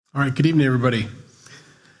All right, good evening, everybody.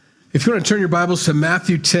 If you want to turn your Bibles to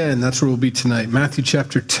Matthew 10, that's where we'll be tonight. Matthew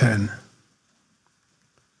chapter 10.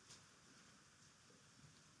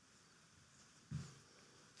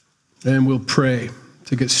 And we'll pray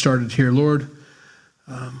to get started here. Lord,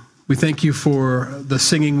 we thank you for the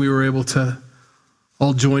singing we were able to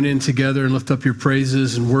all join in together and lift up your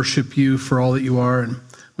praises and worship you for all that you are. And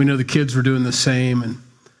we know the kids were doing the same, and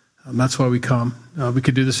that's why we come. We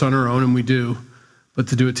could do this on our own, and we do. But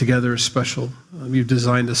to do it together is special. You've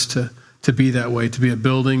designed us to be that way, to be a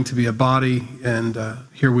building, to be a body, and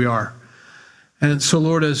here we are. And so,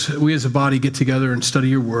 Lord, as we as a body get together and study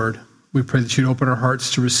your word, we pray that you'd open our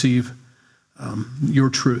hearts to receive your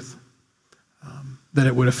truth, that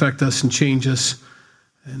it would affect us and change us,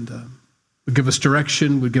 and would give us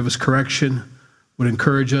direction, would give us correction, would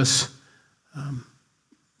encourage us,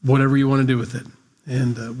 whatever you want to do with it.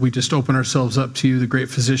 And we just open ourselves up to you, the great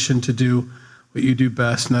physician, to do what you do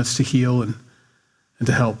best, and that's to heal and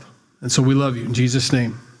to help. And so we love you. In Jesus'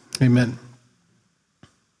 name, amen.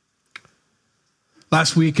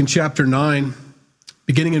 Last week in chapter 9,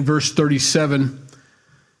 beginning in verse 37,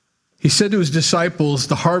 he said to his disciples,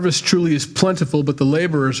 "The harvest truly is plentiful, but the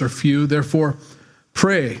laborers are few. Therefore,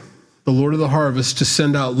 pray the Lord of the harvest to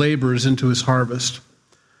send out laborers into his harvest."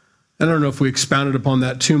 I don't know if we expounded upon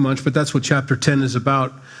that too much, but that's what chapter 10 is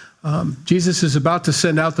about. Jesus is about to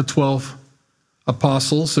send out the 12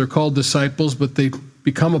 apostles. They're called disciples, but they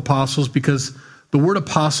become apostles because the word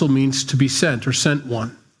apostle means to be sent or sent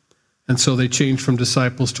one. And so they changed from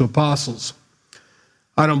disciples to apostles.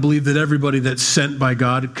 I don't believe that everybody that's sent by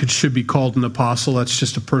God should be called an apostle. That's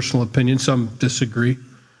just a personal opinion. Some disagree.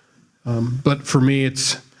 But for me,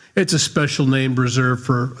 it's a special name reserved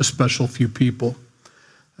for a special few people.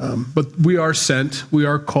 But we are sent. We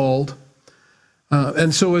are called.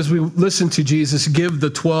 And so as we listen to Jesus give the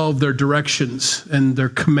 12 their directions and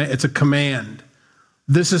their it's a command.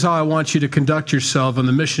 This is how I want you to conduct yourself on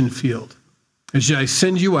the mission field. As I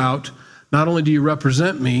send you out, not only do you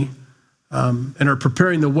represent me and are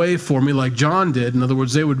preparing the way for me like John did. In other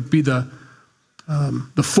words, they would be the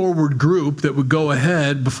forward group that would go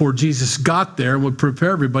ahead before Jesus got there and would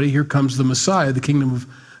prepare everybody. Here comes the Messiah. The kingdom of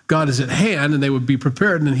God is at hand, and they would be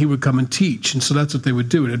prepared, and then he would come and teach. And so that's what they would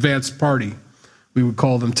do, an advanced party, we would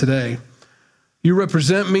call them today. You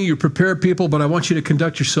represent me, you prepare people, but I want you to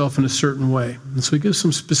conduct yourself in a certain way. And so he gives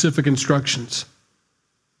some specific instructions.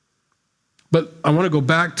 But I want to go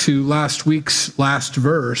back to last week's last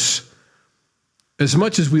verse. As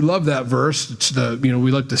much as we love that verse, it's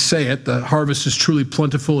we like to say it, the harvest is truly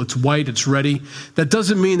plentiful, it's white, it's ready. That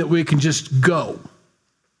doesn't mean that we can just go.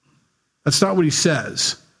 That's not what he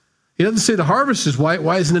says. He doesn't say the harvest is white.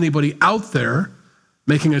 Why isn't anybody out there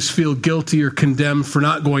making us feel guilty or condemned for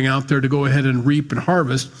not going out there to go ahead and reap and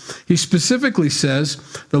harvest? He specifically says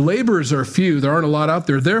the laborers are few. There aren't a lot out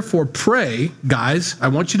there. Therefore, pray, guys, I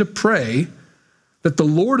want you to pray that the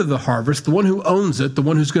Lord of the harvest, the one who owns it, the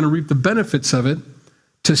one who's going to reap the benefits of it,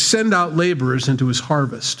 to send out laborers into his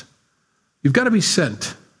harvest. You've got to be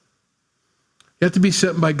sent. You have to be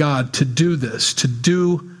sent by God to do this, to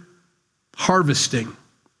do harvesting.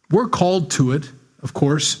 We're called to it, of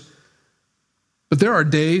course. But there are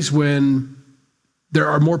days when there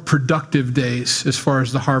are more productive days as far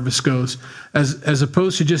as the harvest goes, as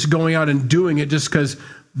opposed to just going out and doing it just because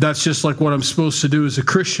that's just like what I'm supposed to do as a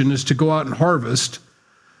Christian, is to go out and harvest.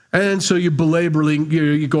 And so you belaboring,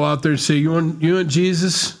 you go out there and say, you want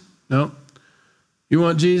Jesus? No. You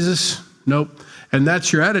want Jesus? Nope. And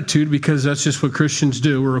that's your attitude because that's just what Christians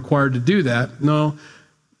do. We're required to do that. No.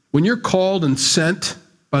 When you're called and sent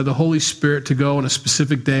by the Holy Spirit to go on a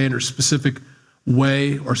specific day and a specific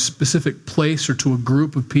way or specific place or to a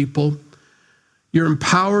group of people, you're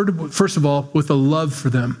empowered, first of all, with a love for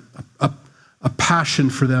them, a passion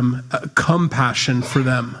for them, a compassion for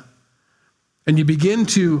them. And you begin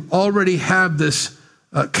to already have this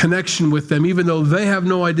connection with them. Even though they have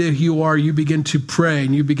no idea who you are, you begin to pray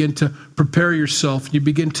and you begin to prepare yourself. You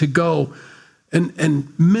begin to go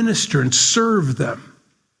and minister and serve them.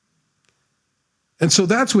 And so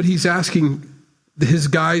that's what he's asking his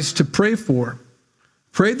guys to pray for.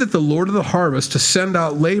 Pray that the Lord of the harvest to send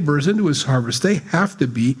out laborers into his harvest. They have to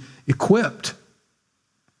be equipped.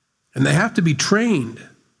 And they have to be trained.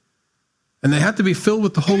 And they have to be filled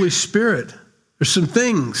with the Holy Spirit. There's some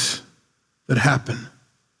things that happen.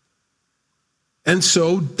 And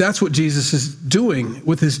so that's what Jesus is doing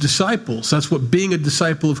with his disciples. That's what being a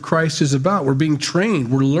disciple of Christ is about. We're being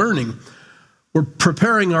trained. We're learning. We're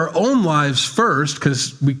preparing our own lives first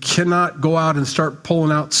because we cannot go out and start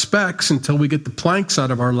pulling out specks until we get the planks out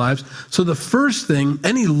of our lives. So the first thing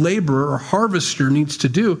any laborer or harvester needs to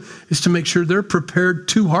do is to make sure they're prepared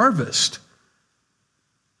to harvest.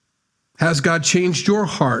 Has God changed your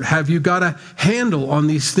heart? Have you got a handle on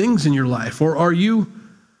these things in your life? Or are you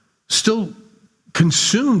still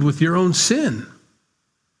consumed with your own sin?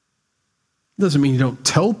 Doesn't mean you don't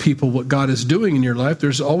tell people what God is doing in your life.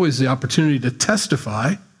 There's always the opportunity to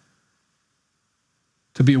testify,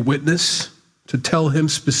 to be a witness, to tell him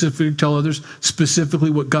specifically, tell others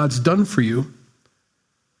specifically what God's done for you.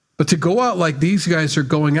 But to go out like these guys are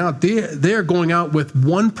going out, they are going out with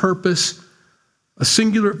one purpose, a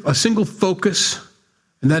single focus,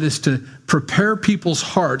 and that is to prepare people's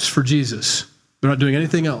hearts for Jesus. They're not doing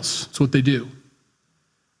anything else. It's what they do.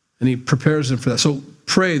 And he prepares them for that. So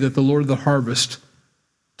pray that the Lord of the harvest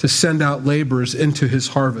to send out laborers into his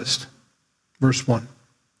harvest. Verse 1.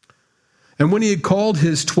 And when he had called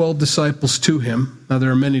his 12 disciples to him, now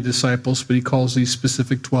there are many disciples, but he calls these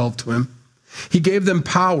specific 12 to him, he gave them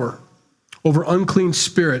power over unclean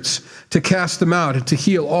spirits to cast them out and to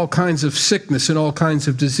heal all kinds of sickness and all kinds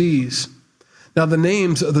of disease. Now the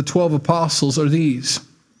names of the 12 apostles are these.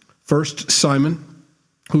 First, Simon,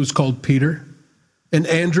 who is called Peter, and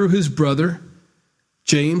Andrew his brother,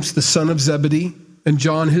 James the son of Zebedee, and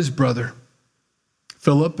John his brother,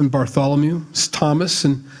 Philip and Bartholomew, Thomas,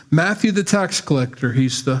 and Matthew the tax collector,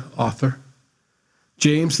 he's the author,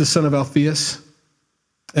 James the son of Alphaeus,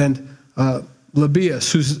 and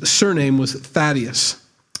Lebbaeus, whose surname was Thaddeus,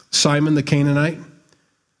 Simon the Canaanite,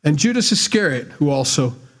 and Judas Iscariot, who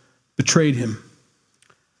also betrayed him.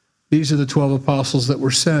 These are the 12 apostles that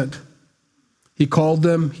were sent. He called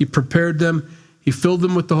them, he prepared them, he filled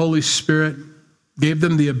them with the Holy Spirit, gave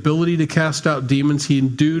them the ability to cast out demons. He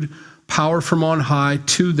endued power from on high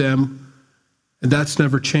to them, and that's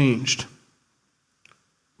never changed.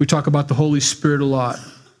 We talk about the Holy Spirit a lot.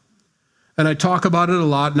 And I talk about it a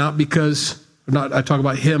lot, I talk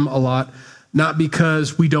about him a lot, not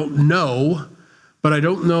because we don't know, but I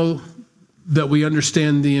don't know that we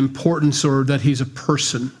understand the importance or that he's a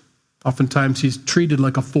person. Oftentimes he's treated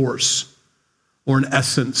like a force or an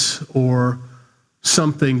essence or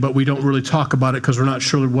something, but we don't really talk about it because we're not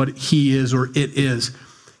sure what he is or it is.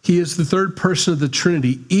 He is the third person of the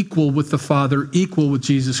Trinity, equal with the Father, equal with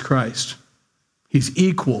Jesus Christ. He's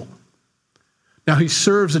equal. Now he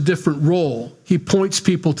serves a different role. He points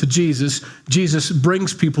people to Jesus. Jesus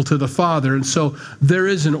brings people to the Father. And so there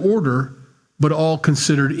is an order, but all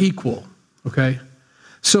considered equal. Okay?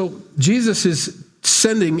 So Jesus is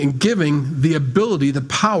sending and giving the ability, the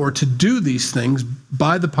power to do these things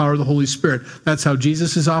by the power of the Holy Spirit. That's how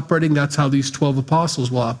Jesus is operating. That's how these 12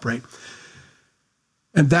 apostles will operate.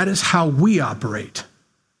 And that is how we operate.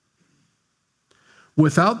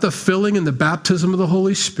 Without the filling and the baptism of the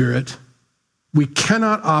Holy Spirit, we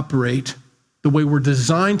cannot operate the way we're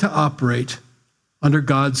designed to operate under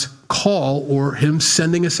God's call or him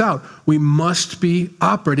sending us out. We must be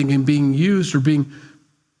operating and being used or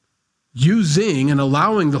using and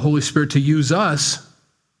allowing the Holy Spirit to use us.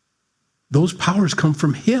 Those powers come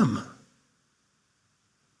from him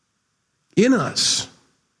in us.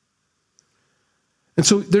 And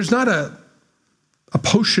so there's not a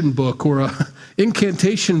potion book or a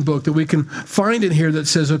incantation book that we can find in here that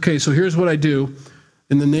says, okay, so here's what I do.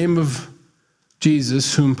 In the name of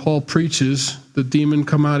Jesus, whom Paul preaches, the demon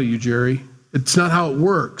come out of you, Jerry. It's not how it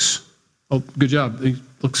works. Oh, good job. He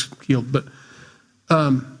looks healed. But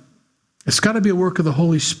it's got to be a work of the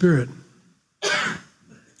Holy Spirit.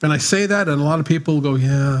 And I say that, and a lot of people go,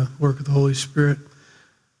 yeah, work of the Holy Spirit.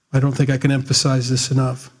 I don't think I can emphasize this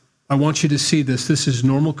enough. I want you to see this. This is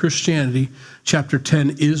normal Christianity. Chapter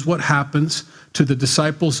 10 is what happens to the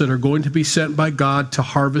disciples that are going to be sent by God to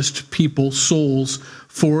harvest people, souls,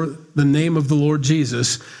 for the name of the Lord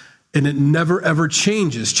Jesus. And it never, ever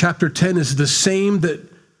changes. Chapter 10 is the same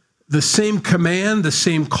command, the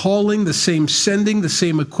same calling, the same sending, the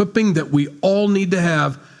same equipping that we all need to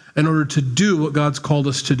have in order to do what God's called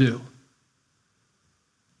us to do.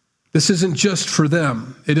 This isn't just for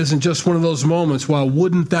them. It isn't just one of those moments, wow,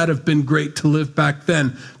 wouldn't that have been great to live back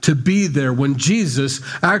then, to be there when Jesus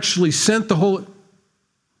actually sent the Holy...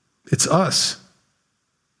 It's us.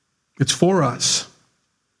 It's for us.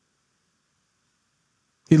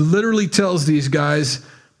 He literally tells these guys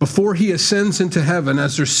before he ascends into heaven,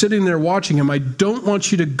 as they're sitting there watching him, I don't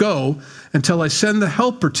want you to go until I send the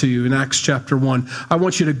helper to you in Acts chapter 1. I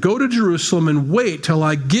want you to go to Jerusalem and wait till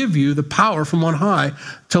I give you the power from on high,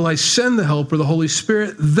 till I send the helper, the Holy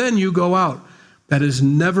Spirit, then you go out. That has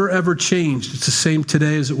never, ever changed. It's the same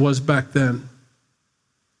today as it was back then.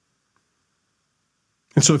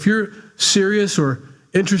 And so if you're serious or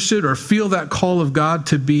interested or feel that call of God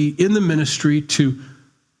to be in the ministry, to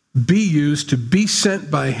be used, to be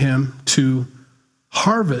sent by him to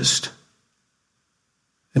harvest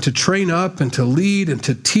and to train up and to lead and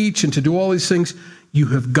to teach and to do all these things, you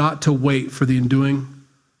have got to wait for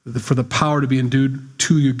the power to be endued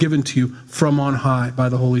to you, given to you from on high by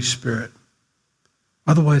the Holy Spirit.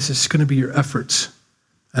 Otherwise, it's going to be your efforts.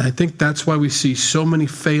 And I think that's why we see so many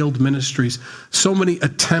failed ministries, so many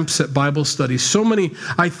attempts at Bible studies, so many,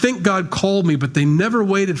 I think God called me, but they never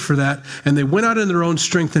waited for that. And they went out in their own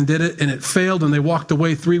strength and did it, and it failed, and they walked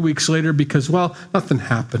away 3 weeks later because, well, nothing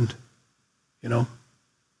happened,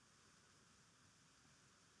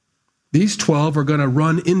 These 12 are going to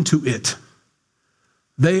run into it.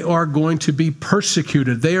 They are going to be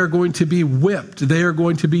persecuted. They are going to be whipped. They are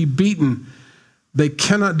going to be beaten. They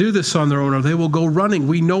cannot do this on their own, or they will go running.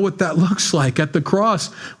 We know what that looks like at the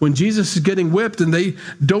cross when Jesus is getting whipped, and they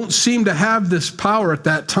don't seem to have this power at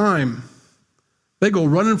that time. They go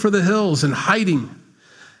running for the hills and hiding.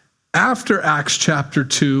 After Acts chapter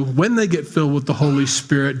 2, when they get filled with the Holy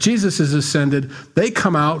Spirit, Jesus is ascended, they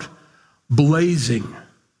come out blazing.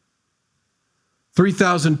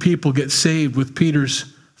 3,000 people get saved with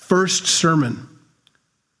Peter's first sermon.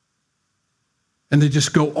 And they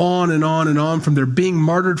just go on and on and on from there, being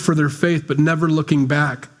martyred for their faith, but never looking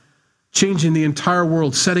back, changing the entire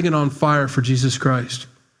world, setting it on fire for Jesus Christ,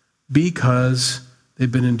 because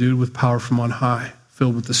they've been endued with power from on high,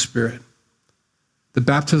 filled with the Spirit. The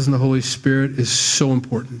baptism of the Holy Spirit is so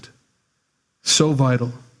important, so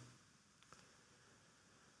vital.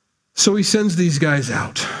 So he sends these guys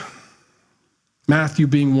out. Matthew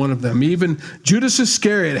being one of them. Even Judas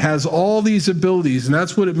Iscariot has all these abilities, and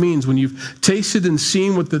that's what it means when you've tasted and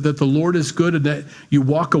seen that the Lord is good and that you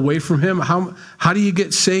walk away from him. How do you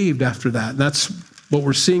get saved after that? And that's what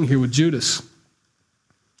we're seeing here with Judas.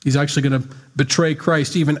 He's actually going to betray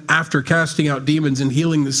Christ even after casting out demons and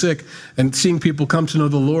healing the sick and seeing people come to know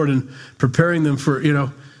the Lord and preparing them for,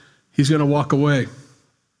 he's going to walk away.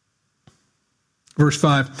 Verse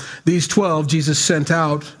 5, these 12 Jesus sent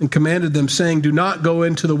out and commanded them, saying, do not go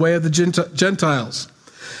into the way of the Gentiles,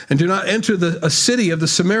 and do not enter a city of the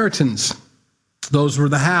Samaritans. Those were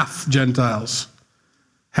the half Gentiles,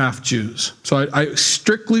 half Jews. So I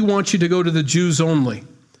strictly want you to go to the Jews only,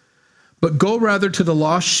 but go rather to the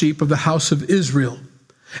lost sheep of the house of Israel.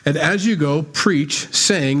 And as you go, preach,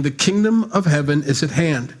 saying, the kingdom of heaven is at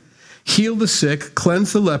hand. Heal the sick,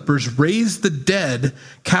 cleanse the lepers, raise the dead,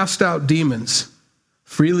 cast out demons.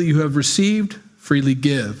 Freely you have received, freely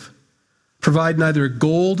give. Provide neither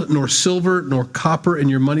gold, nor silver, nor copper in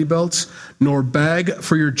your money belts, nor bag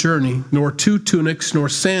for your journey, nor 2 tunics, nor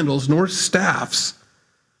sandals, nor staffs.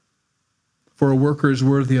 For a worker is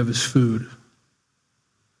worthy of his food.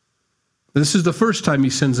 This is the first time he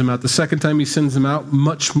sends them out. The second time he sends them out,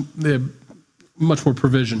 much more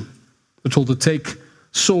provision. They're told to take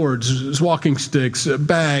swords, walking sticks,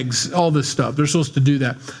 bags, all this stuff. They're supposed to do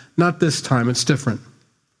that. Not this time. It's different.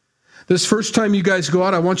 This first time you guys go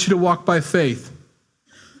out, I want you to walk by faith.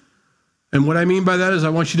 And what I mean by that is I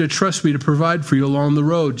want you to trust me to provide for you along the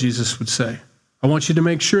road, Jesus would say. I want you to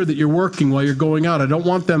make sure that you're working while you're going out. I don't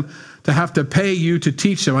want them to have to pay you to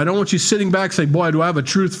teach them. I don't want you sitting back saying, boy, do I have a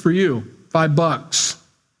truth for you? $5,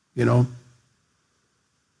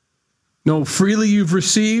 No, freely you've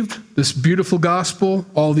received this beautiful gospel,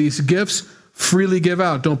 all these gifts, freely give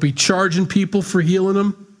out. Don't be charging people for healing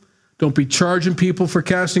them. Don't be charging people for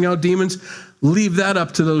casting out demons. Leave that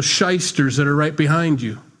up to those shysters that are right behind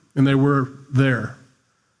you. And they were there.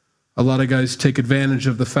 A lot of guys take advantage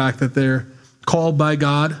of the fact that they're called by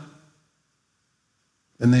God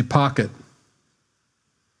and they pocket.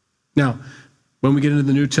 Now, when we get into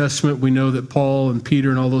the New Testament, we know that Paul and Peter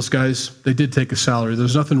and all those guys, they did take a salary.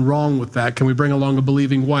 There's nothing wrong with that. Can we bring along a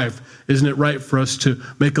believing wife? Isn't it right for us to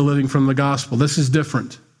make a living from the gospel? This is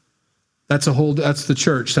different. That's the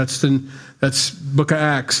church. That's Book of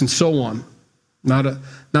Acts and so on. Not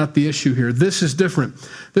the issue here. This is different.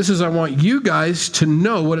 This is, I want you guys to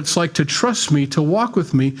know what it's like to trust me, to walk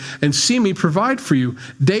with me, and see me provide for you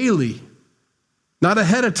daily. Not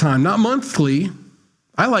ahead of time, not monthly.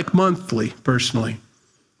 I like monthly, personally.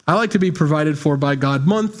 I like to be provided for by God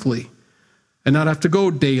monthly and not have to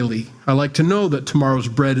go daily. I like to know that tomorrow's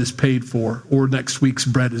bread is paid for or next week's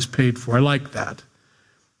bread is paid for. I like that.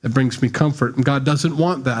 That brings me comfort. And God doesn't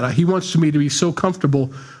want that. He wants me to be so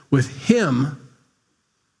comfortable with him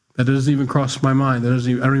that it doesn't even cross my mind. I don't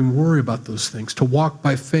even worry about those things. To walk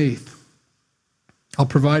by faith. I'll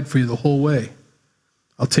provide for you the whole way.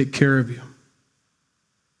 I'll take care of you.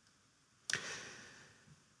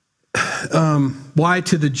 Why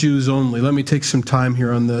to the Jews only? Let me take some time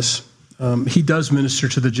here on this. He does minister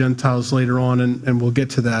to the Gentiles later on, and we'll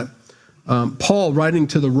get to that. Paul, writing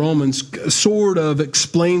to the Romans, sort of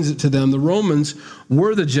explains it to them. The Romans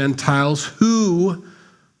were the Gentiles who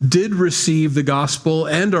did receive the gospel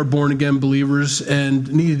and are born-again believers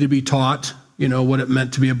and needed to be taught, what it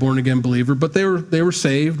meant to be a born-again believer. But they were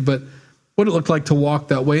saved, but what it looked like to walk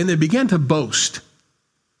that way. And they began to boast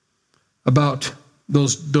about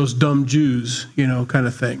those dumb Jews, kind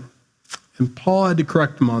of thing. And Paul had to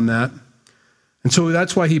correct them on that. And so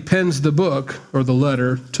that's why he pens the book, or the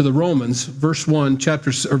letter, to the Romans,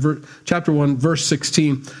 chapter 1, verse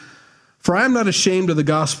 16. For I am not ashamed of the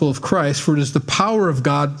gospel of Christ, for it is the power of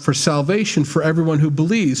God for salvation for everyone who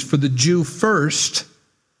believes, for the Jew first,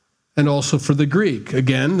 and also for the Greek.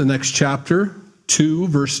 Again, the next chapter, 2,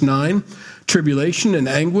 verse 9. Tribulation and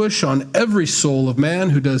anguish on every soul of man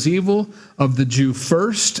who does evil, of the Jew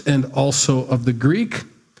first, and also of the Greek.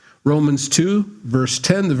 Romans 2, verse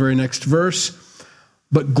 10, the very next verse.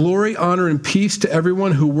 But glory, honor, and peace to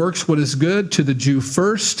everyone who works what is good, to the Jew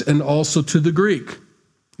first, and also to the Greek.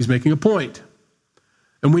 He's making a point.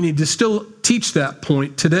 And we need to still teach that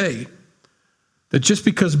point today. That just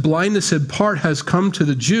because blindness in part has come to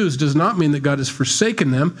the Jews does not mean that God has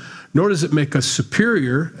forsaken them, nor does it make us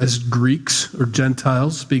superior as Greeks or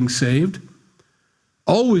Gentiles being saved.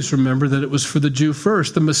 Always remember that it was for the Jew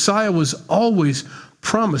first. The Messiah was always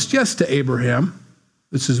promised, yes, to Abraham.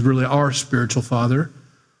 This is really our spiritual father.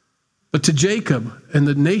 But to Jacob and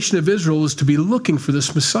the nation of Israel was to be looking for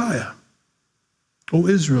this Messiah. Oh,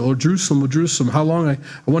 Israel, or Jerusalem, how long I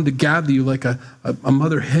wanted to gather you like a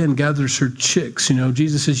mother hen gathers her chicks.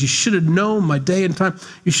 Jesus says, you should have known my day and time.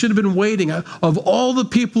 You should have been waiting. Of all the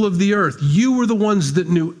people of the earth, you were the ones that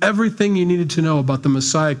knew everything you needed to know about the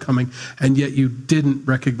Messiah coming, and yet you didn't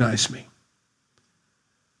recognize me.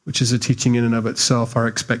 Which is a teaching in and of itself. Our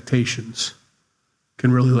expectations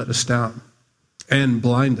can really let us down and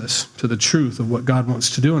blind us to the truth of what God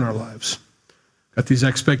wants to do in our lives. Got these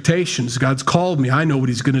expectations. God's called me. I know what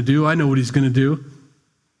he's going to do. I know what he's going to do.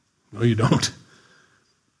 No, you don't.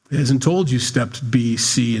 He hasn't told you steps B,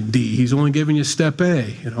 C, and D. He's only given you step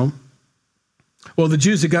A, Well, the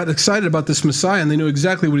Jews had got excited about this Messiah, and they knew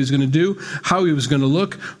exactly what he was going to do, how he was going to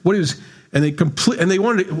look, what he was, and they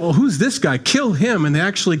wanted to, well, who's this guy? Kill him. And they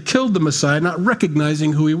actually killed the Messiah, not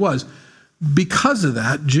recognizing who he was. Because of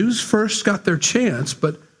that, Jews first got their chance,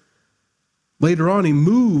 but later on he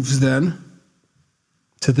moves then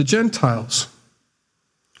to the Gentiles.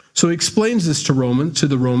 So he explains this to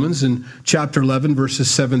the Romans in chapter 11, verses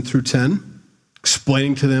 7 through 10,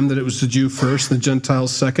 explaining to them that it was the Jew first and the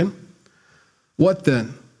Gentiles second. What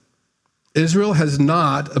then? Israel has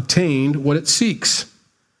not obtained what it seeks,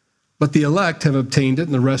 but the elect have obtained it,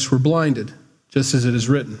 and the rest were blinded, just as it is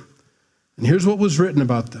written. And here's what was written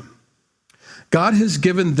about them. God has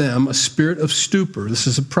given them a spirit of stupor. This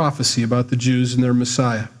is a prophecy about the Jews and their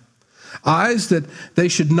Messiah. Eyes that they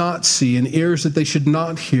should not see and ears that they should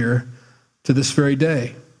not hear to this very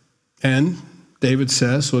day. And David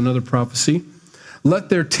says, so another prophecy, let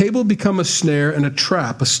their table become a snare and a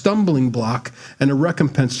trap, a stumbling block and a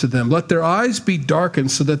recompense to them. Let their eyes be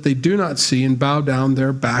darkened so that they do not see and bow down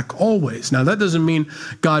their back always. Now that doesn't mean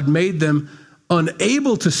God made them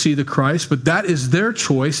unable to see the Christ, but that is their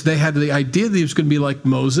choice. They had the idea that he was going to be like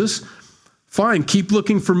Moses. Fine, keep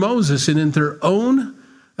looking for Moses. And in their own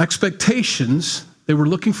expectations, they were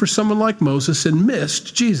looking for someone like Moses and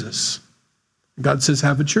missed Jesus. God says,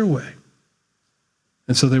 have it your way.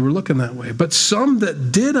 And so they were looking that way. But some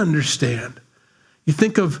that did understand, you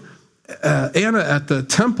think of Anna at the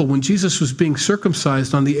temple when Jesus was being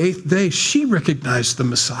circumcised on the 8th day, she recognized the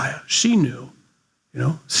Messiah. She knew.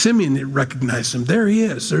 Simeon recognized him. There he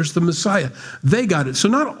is. There's the Messiah. They got it. So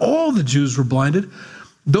not all the Jews were blinded.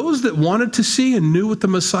 Those that wanted to see and knew what the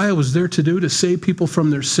Messiah was there to do, to save people from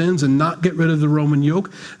their sins and not get rid of the Roman yoke,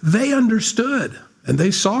 they understood and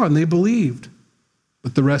they saw and they believed.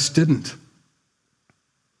 But the rest didn't.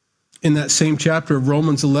 In that same chapter of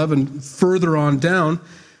Romans 11, further on down,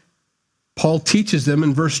 Paul teaches them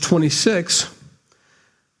in verse 26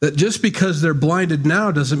 that just because they're blinded now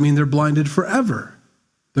doesn't mean they're blinded forever.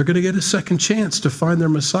 They're going to get a second chance to find their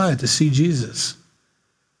Messiah, to see Jesus.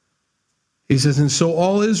 He says, and so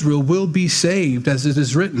all Israel will be saved, as it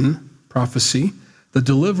is written, prophecy, the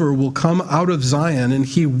deliverer will come out of Zion, and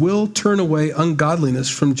he will turn away ungodliness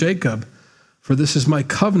from Jacob. For this is my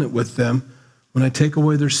covenant with them when I take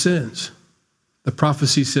away their sins. The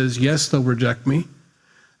prophecy says, yes, they'll reject me,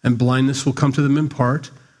 and blindness will come to them in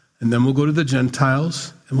part, and then we'll go to the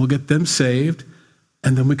Gentiles, and we'll get them saved,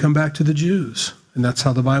 and then we come back to the Jews. And that's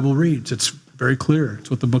how the Bible reads. It's very clear.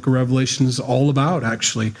 It's what the book of Revelation is all about,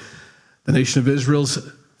 actually. The nation of Israel's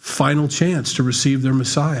final chance to receive their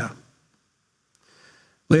Messiah.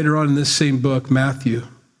 Later on in this same book, Matthew,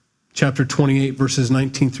 chapter 28, verses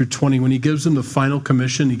 19 through 20, when he gives them the final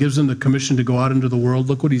commission, he gives them the commission to go out into the world.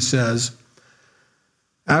 Look what he says.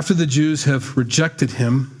 After the Jews have rejected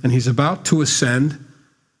him and he's about to ascend,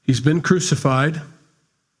 he's been crucified.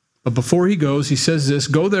 But before he goes, he says this,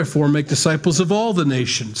 go therefore, make disciples of all the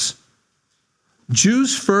nations.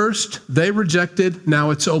 Jews first, they rejected, now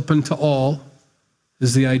it's open to all,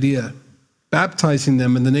 is the idea. Baptizing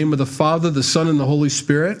them in the name of the Father, the Son, and the Holy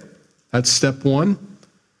Spirit. That's step one.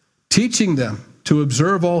 Teaching them to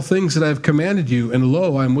observe all things that I have commanded you, and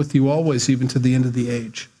lo, I am with you always, even to the end of the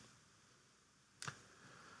age.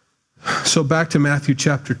 So back to Matthew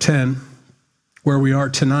chapter 10, where we are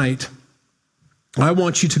tonight. I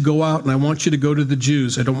want you to go out and I want you to go to the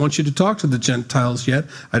Jews. I don't want you to talk to the Gentiles yet.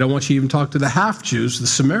 I don't want you to even talk to the half-Jews, the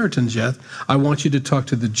Samaritans yet. I want you to talk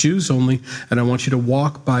to the Jews only, and I want you to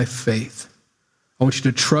walk by faith. I want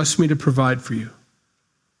you to trust me to provide for you.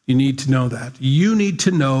 You need to know that. You need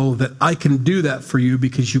to know that I can do that for you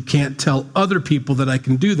because you can't tell other people that I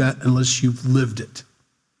can do that unless you've lived it.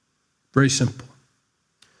 Very simple.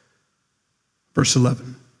 Verse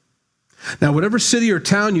 11. Now, whatever city or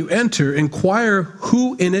town you enter, inquire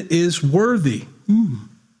who in it is worthy.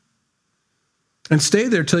 And stay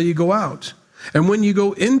there till you go out. And when you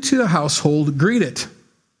go into the household, greet it.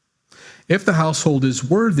 If the household is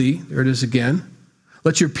worthy, there it is again,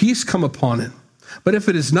 let your peace come upon it. But if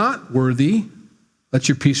it is not worthy, let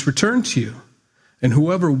your peace return to you. And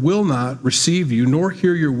whoever will not receive you, nor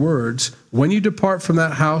hear your words, when you depart from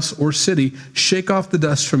that house or city, shake off the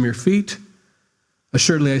dust from your feet.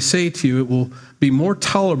 Assuredly, I say to you, it will be more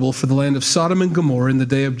tolerable for the land of Sodom and Gomorrah in the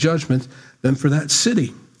day of judgment than for that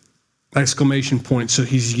city. Exclamation point. So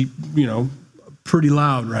he's, pretty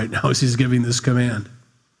loud right now as he's giving this command.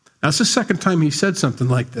 That's the second time he said something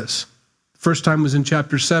like this. First time was in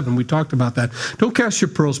chapter 7. We talked about that. Don't cast your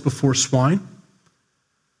pearls before swine.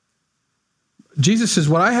 Jesus says,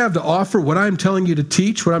 what I have to offer, what I'm telling you to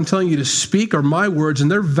teach, what I'm telling you to speak are my words, and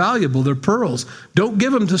they're valuable. They're pearls. Don't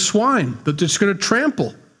give them to swine that they're just going to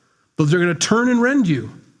trample, that they're going to turn and rend you.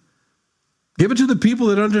 Give it to the people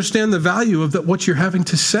that understand the value of what you're having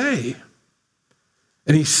to say.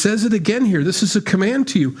 And he says it again here. This is a command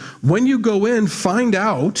to you. When you go in, find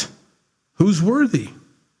out who's worthy.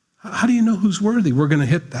 How do you know who's worthy? We're going to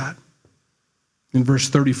hit that in verse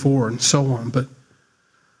 34 and so on. But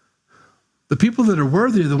the people that are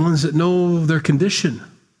worthy are the ones that know their condition.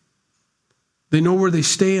 They know where they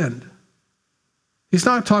stand. He's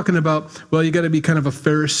not talking about, well, you got to be kind of a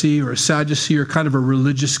Pharisee or a Sadducee or kind of a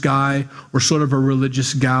religious guy or sort of a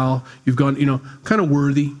religious gal. You've gone, kind of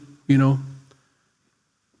worthy, No.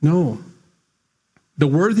 The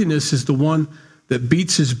worthiness is the one that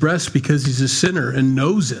beats his breast because he's a sinner and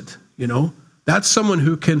knows it, That's someone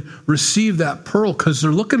who can receive that pearl because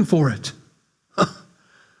they're looking for it.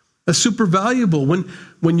 That's super valuable.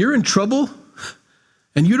 When you're in trouble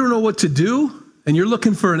and you don't know what to do and you're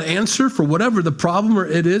looking for an answer for whatever the problem or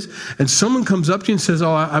it is, and someone comes up to you and says,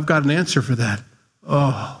 oh, I've got an answer for that.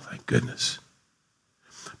 Oh, thank goodness.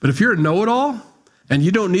 But if you're a know-it-all and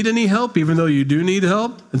you don't need any help, even though you do need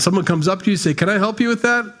help, and someone comes up to you and say, can I help you with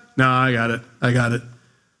that? No, I got it.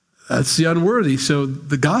 That's the unworthy. So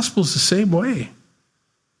the gospel's the same way.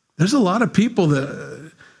 There's a lot of people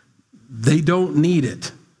that they don't need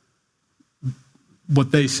it.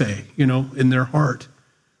 What they say, in their heart.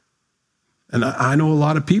 And I know a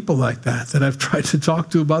lot of people like that I've tried to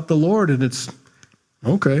talk to about the Lord, and it's,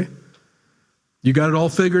 okay, you got it all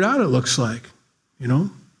figured out, it looks like, What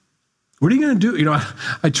are you going to do?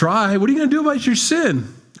 I try. What are you going to do about your sin?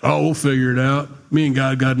 Oh, we'll figure it out. Me and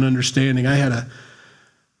God got an understanding. I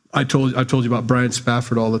told you about Brian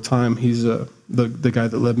Spafford all the time. He's the guy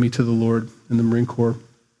that led me to the Lord in the Marine Corps.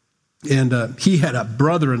 And he had a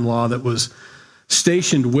brother-in-law that was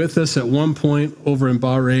stationed with us at one point over in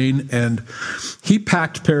Bahrain, and he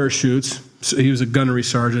packed parachutes. So he was a gunnery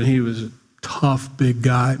sergeant. He was a tough, big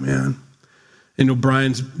guy, man.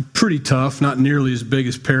 Brian's pretty tough, not nearly as big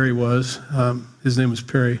as Perry was. His name was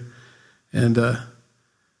Perry. And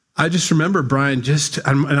I just remember Brian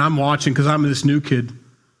and I'm watching, because I'm this new kid,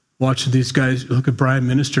 watching these guys look at Brian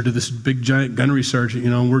minister to this big, giant gunnery sergeant,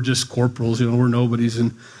 and we're just corporals, we're nobodies,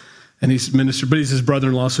 and he's minister, but he's his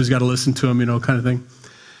brother-in-law, so he's got to listen to him, kind of thing.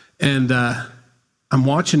 And I'm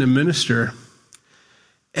watching him minister,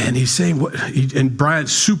 and he's saying, and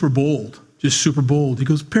Brian's super bold, just super bold. He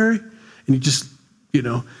goes, Perry, and he just,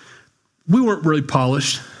 we weren't really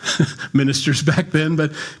polished ministers back then,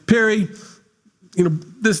 but Perry,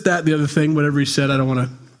 this, that, the other thing, whatever he said. I don't want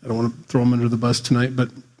to throw him under the bus tonight.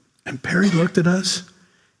 And Perry looked at us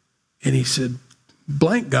and he said,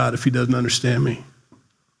 blank God if he doesn't understand me.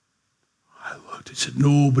 I looked, he said,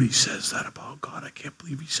 nobody says that about God. I can't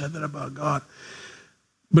believe he said that about God.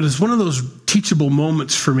 But it's one of those teachable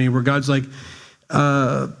moments for me where God's like,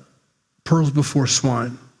 pearls before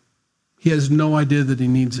swine. He has no idea that he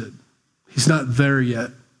needs it. He's not there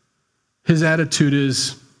yet. His attitude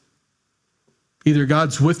is either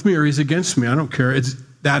God's with me or he's against me. I don't care. It's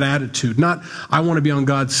that attitude. Not, I want to be on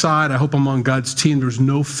God's side. I hope I'm on God's team. There was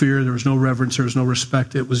no fear. There was no reverence. There was no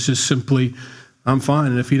respect. It was just simply, I'm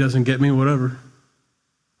fine. And if he doesn't get me, whatever.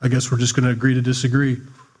 I guess we're just going to agree to disagree.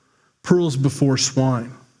 Pearls before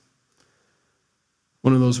swine.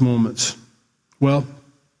 One of those moments. Well,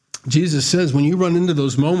 Jesus says when you run into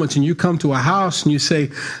those moments and you come to a house and you say,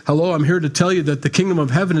 hello, I'm here to tell you that the kingdom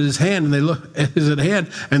of heaven is at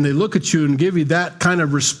hand, and they look at you and give you that kind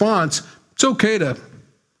of response, it's okay to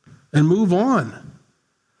and move on.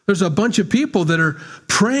 There's a bunch of people that are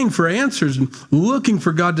praying for answers and looking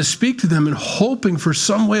for God to speak to them and hoping for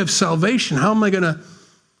some way of salvation.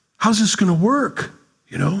 How's this going to work?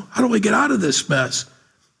 How do we get out of this mess?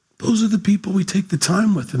 Those are the people we take the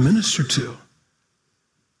time with and minister to.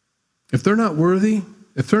 If they're not worthy,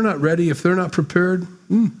 if they're not ready, if they're not prepared,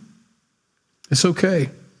 it's okay.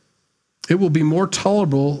 It will be more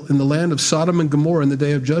tolerable in the land of Sodom and Gomorrah in the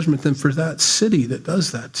day of judgment than for that city that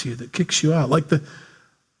does that to you, that kicks you out. Like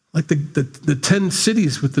the 10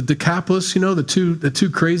 cities with the Decapolis, the two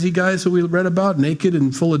crazy guys that we read about, naked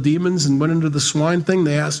and full of demons and went into the swine thing.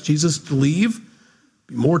 They asked Jesus to leave.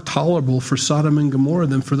 Be more tolerable for Sodom and Gomorrah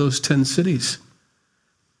than for those 10 cities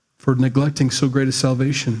for neglecting so great a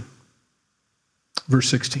salvation. Verse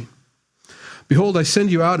 16. Behold, I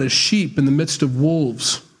send you out as sheep in the midst of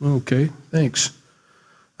wolves. Okay, thanks.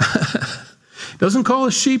 Doesn't call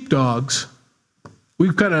us sheepdogs.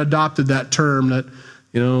 We've kind of adopted that term that,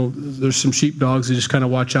 there's some sheepdogs that just kind of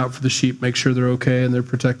watch out for the sheep, make sure they're okay and they're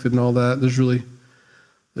protected and all that. There's really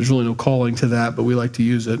no calling to that, but we like to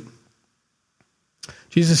use it.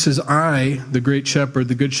 Jesus says, I, the great shepherd,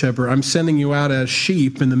 the good shepherd, I'm sending you out as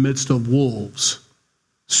sheep in the midst of wolves.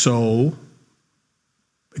 So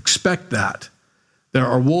expect that. There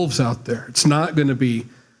are wolves out there. It's not going to be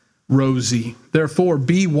rosy. Therefore,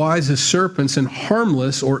 be wise as serpents and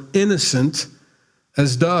harmless or innocent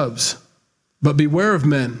as doves. But beware of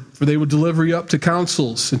men, for they will deliver you up to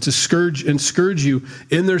councils and to scourge you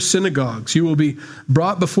in their synagogues. You will be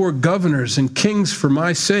brought before governors and kings for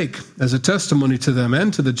my sake, as a testimony to them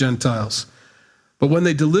and to the Gentiles. But when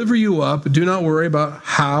they deliver you up, do not worry about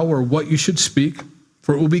how or what you should speak,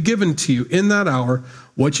 for it will be given to you in that hour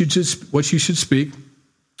what you should speak.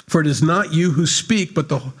 For it is not you who speak, but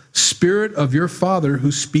the Spirit of your Father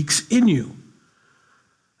who speaks in you.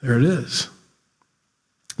 There it is.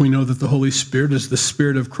 We know that the Holy Spirit is the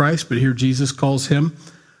Spirit of Christ, but here Jesus calls him,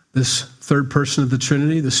 this third person of the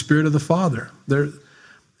Trinity, the Spirit of the Father.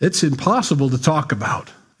 It's impossible to talk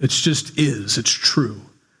about. It just is. It's true.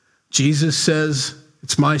 Jesus says,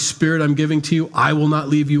 it's my Spirit I'm giving to you. I will not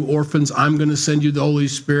leave you orphans. I'm going to send you the Holy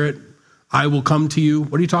Spirit. I will come to you.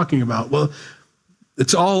 What are you talking about? Well,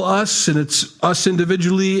 it's all us, and it's us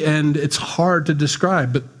individually, and it's hard to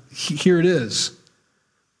describe, but here it is.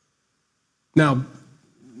 Now,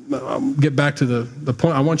 I'll get back to the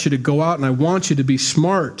point. I want you to go out and I want you to be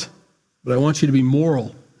smart, but I want you to be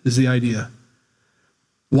moral, is the idea.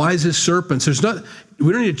 Wise as serpents.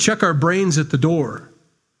 We don't need to check our brains at the door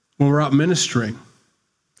when we're out ministering.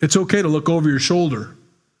 It's okay to look over your shoulder.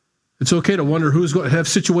 It's okay to wonder who's going to have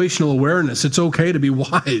situational awareness. It's okay to be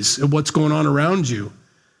wise at what's going on around you.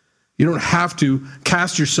 You don't have to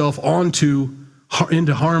cast yourself into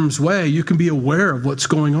harm's way. You can be aware of what's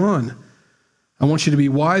going on. I want you to be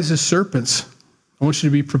wise as serpents. I want you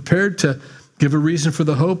to be prepared to give a reason for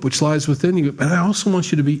the hope which lies within you. But I also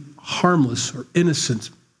want you to be harmless or innocent,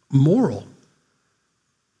 moral.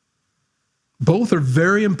 Both are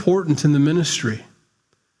very important in the ministry.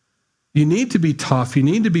 You need to be tough. You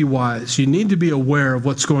need to be wise. You need to be aware of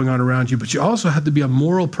what's going on around you. But you also have to be a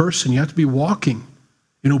moral person. You have to be walking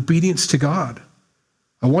in obedience to God.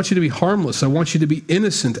 I want you to be harmless. I want you to be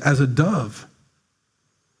innocent as a dove.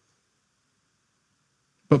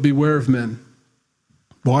 But beware of men.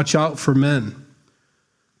 Watch out for men.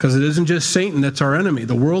 Because it isn't just Satan that's our enemy.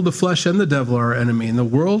 The world, the flesh, and the devil are our enemy. And the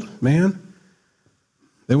world, man,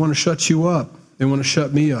 they want to shut you up. They want to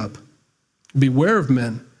shut me up. Beware of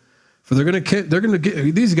men. For they're going to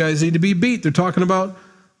get, these guys need to be beat. They're talking about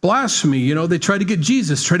blasphemy. They try to get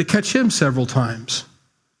Jesus, try to catch him several times.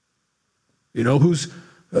 Do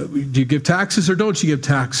you give taxes or don't you give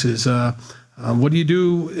taxes? What do you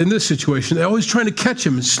do in this situation? They're always trying to catch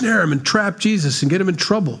him and snare him and trap Jesus and get him in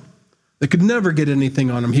trouble. They could never get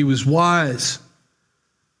anything on him. He was wise,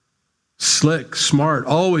 slick, smart,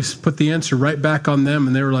 always put the answer right back on them.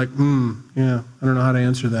 And they were like, yeah, I don't know how to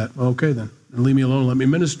answer that. Well, okay, then. Leave me alone. Let me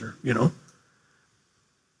minister, But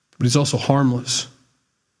he's also harmless.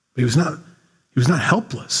 But he was not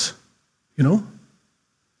helpless,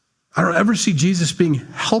 I don't ever see Jesus being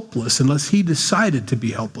helpless unless he decided to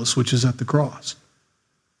be helpless, which is at the cross.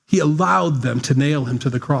 He allowed them to nail him to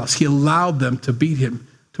the cross. He allowed them to beat him,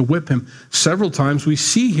 to whip him. Several times we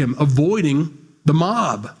see him avoiding the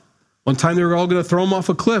mob. One time they were all going to throw him off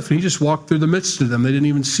a cliff, and he just walked through the midst of them. They didn't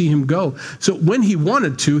even see him go. So when he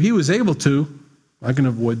wanted to, he was able to. I can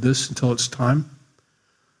avoid this until it's time.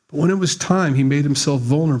 But when it was time, he made himself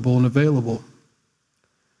vulnerable and available.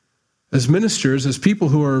 As ministers, as people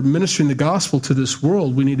who are ministering the gospel to this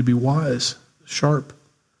world, we need to be wise, sharp,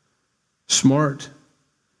 smart,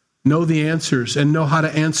 know the answers, and know how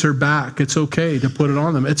to answer back. It's okay to put it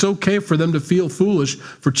on them. It's okay for them to feel foolish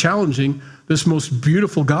for challenging this most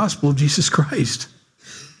beautiful gospel of Jesus Christ.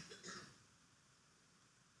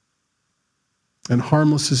 And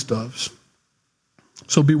harmless as doves.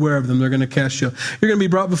 So beware of them. They're going to cast you out. You're going to be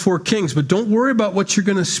brought before kings, but don't worry about what you're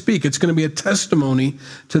going to speak. It's going to be a testimony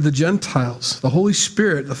to the Gentiles. The Holy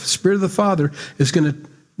Spirit, the Spirit of the Father, is going to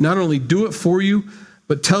not only do it for you,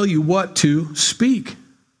 but tell you what to speak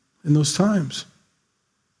in those times.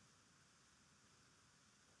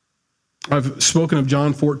 I've spoken of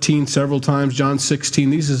John 14 several times, John 16.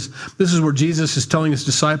 This is where Jesus is telling his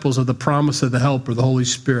disciples of the promise of the Helper, the Holy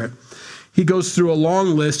Spirit. He goes through a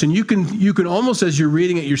long list, and you can almost, as you're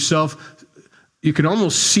reading it yourself, you can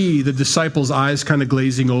almost see the disciples' eyes kind of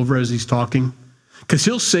glazing over as he's talking. Because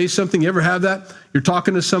he'll say something. You ever have that? You're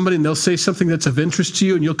talking to somebody, and they'll say something that's of interest to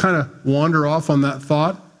you, and you'll kind of wander off on that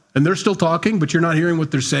thought. And they're still talking, but you're not hearing what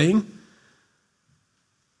they're saying.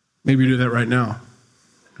 Maybe you do that right now.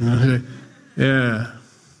 Yeah,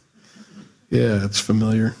 it's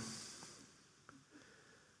familiar.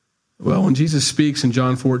 Well, when Jesus speaks in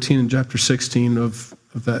John 14 and chapter 16 of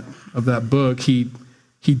that book, he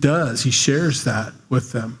shares that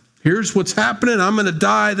with them. Here's what's happening. I'm going to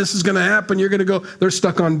die. This is going to happen. You're going to go. They're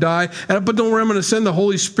stuck on die. But don't worry, I'm going to send the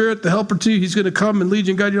Holy Spirit, the Helper, to you. He's going to come and lead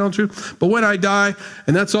you and guide you all truth. But when I die,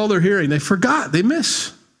 and that's all they're hearing, they forgot. They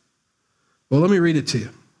miss. Well, let me read it to you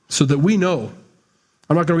so that we know.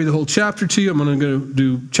 I'm not going to read the whole chapter to you. I'm going to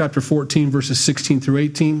do chapter 14, verses 16 through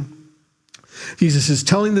 18. Jesus is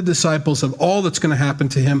telling the disciples of all that's going to happen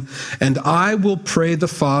to him. And I will pray the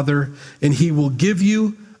Father, and he will give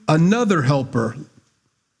you another helper,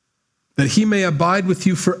 that he may abide with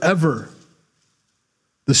you forever.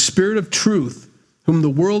 The Spirit of truth, whom the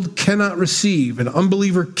world cannot receive. An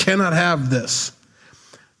unbeliever cannot have this,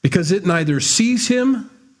 because it neither sees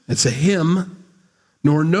him, it's a him,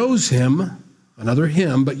 nor knows him, another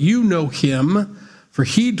him, but you know him, for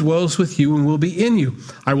he dwells with you and will be in you.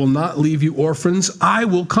 I will not leave you orphans. I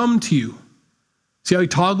will come to you. See how he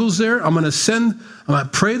toggles there? I'm going to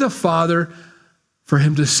pray the Father for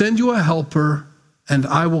him to send you a helper, and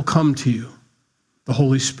I will come to you, the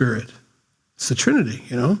Holy Spirit. It's the Trinity,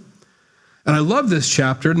 And I love this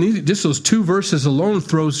chapter. And just those two verses alone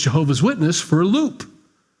throws Jehovah's Witness for a loop.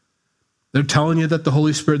 They're telling you that the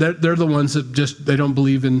Holy Spirit, they're the ones that they don't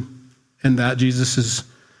believe in that. Jesus is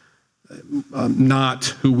not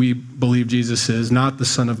who we believe Jesus is, not the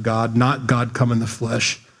Son of God, not God come in the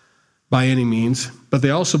flesh by any means. But they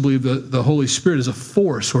also believe that the Holy Spirit is a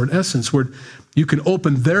force or an essence where you can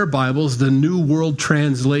open their Bibles, the New World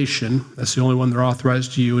Translation. That's the only one they're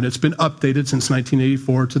authorized to use, and it's been updated since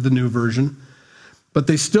 1984 to the new version. But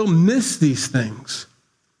they still miss these things.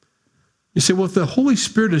 You say, well, if the Holy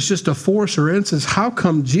Spirit is just a force or essence, how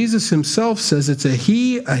come Jesus himself says it's a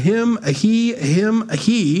he, a him, a he, a him, a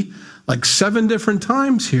he, like 7 different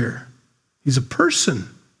times here? He's a person.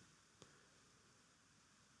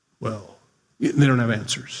 Well, they don't have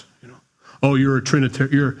answers. Oh, you're a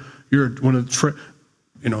Trinitarian. You're one of the,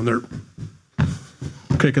 and they're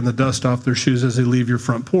kicking the dust off their shoes as they leave your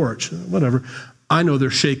front porch. Whatever. I know they're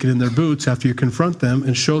shaking in their boots after you confront them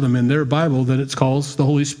and show them in their Bible that it calls the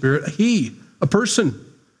Holy Spirit a he, a person.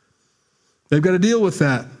 They've got to deal with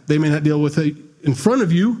that. They may not deal with it in front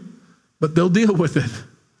of you, but they'll deal with it.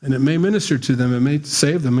 And it may minister to them. It may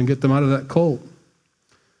save them and get them out of that cult.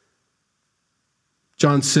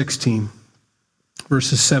 John 16,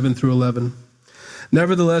 verses 7 through 11.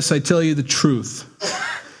 Nevertheless, I tell you the truth.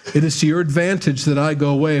 It is to your advantage that I go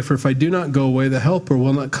away, for if I do not go away, the Helper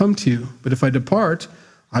will not come to you. But if I depart,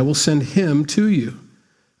 I will send him to you.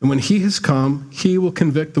 And when he has come, he will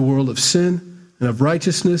convict the world of sin and of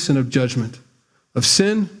righteousness and of judgment. Of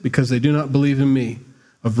sin, because they do not believe in me.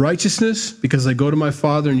 Of righteousness, because I go to my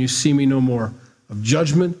Father and you see me no more. Of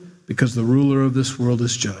judgment, because the ruler of this world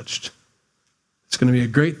is judged. It's going to be a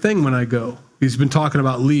great thing when I go. He's been talking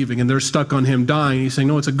about leaving, and they're stuck on him dying. He's saying,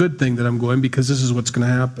 no, it's a good thing that I'm going because this is what's going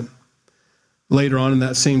to happen. Later on in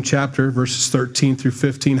that same chapter, verses 13 through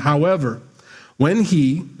 15, however, when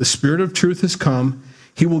he, the Spirit of truth, has come,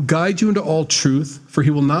 he will guide you into all truth, for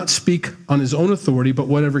he will not speak on his own authority, but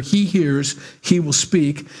whatever he hears, he will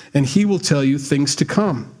speak, and he will tell you things to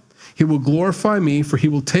come. He will glorify me, for he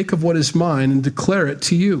will take of what is mine and declare it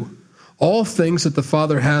to you. All things that the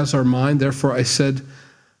Father has are mine, therefore I said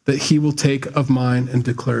that he will take of mine and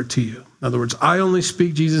declare it to you. In other words, I only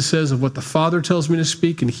speak, Jesus says, of what the Father tells me to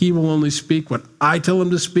speak, and he will only speak what I tell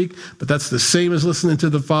him to speak, but that's the same as listening to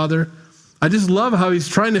the Father. I just love how he's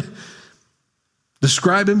trying to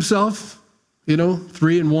describe himself,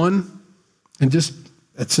 3 in 1, and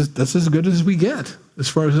that's as good as we get as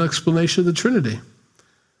far as an explanation of the Trinity.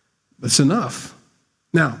 That's enough.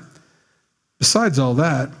 Now, besides all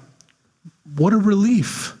that, what a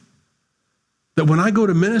relief that when I go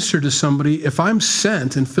to minister to somebody, if I'm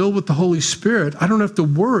sent and filled with the Holy Spirit, I don't have to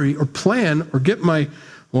worry or plan or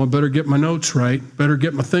I better get my notes right, better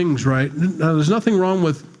get my things right. Now, there's nothing wrong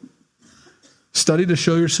with study to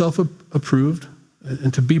show yourself approved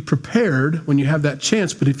and to be prepared when you have that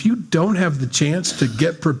chance. But if you don't have the chance to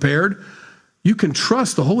get prepared, you can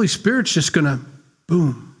trust the Holy Spirit's just going to,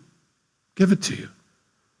 boom, give it to you.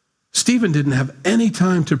 Stephen didn't have any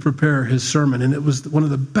time to prepare his sermon, and it was one of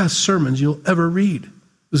the best sermons you'll ever read. It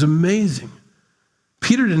was amazing.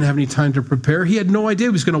 Peter didn't have any time to prepare. He had no idea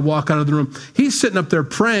he was going to walk out of the room. He's sitting up there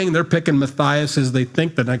praying. They're picking Matthias as they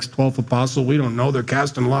think the next 12th apostle. We don't know. They're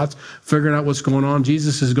casting lots, figuring out what's going on.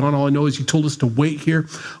 Jesus is gone. All I know is he told us to wait here.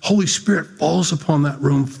 Holy Spirit falls upon that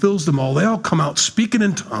room, fills them all. They all come out speaking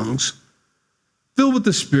in tongues, filled with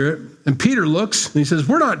the Spirit. And Peter looks and he says,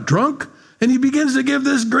 we're not drunk. And he begins to give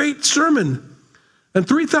this great sermon. And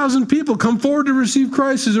 3,000 people come forward to receive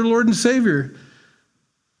Christ as their Lord and Savior.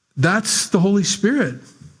 That's the Holy Spirit.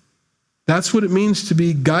 That's what it means to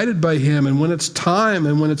be guided by him. And when it's time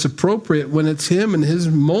and when it's appropriate, when it's him and his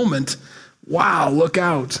moment, wow, look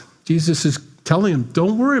out. Jesus is telling him,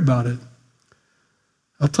 don't worry about it.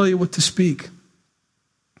 I'll tell you what to speak.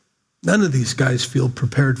 None of these guys feel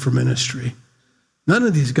prepared for ministry. None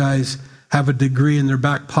of these guys have a degree in their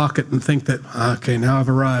back pocket and think that, okay, now I've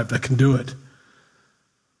arrived, I can do it.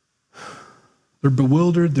 They're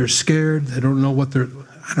bewildered, they're scared, they don't know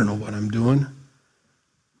I don't know what I'm doing.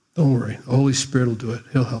 Don't worry, the Holy Spirit will do it.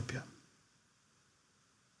 He'll help you.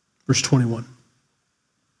 Verse 21.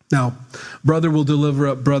 Now, brother will deliver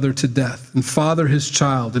up brother to death, and father his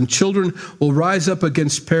child, and children will rise up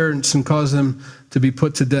against parents and cause them to be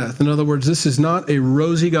put to death. In other words, this is not a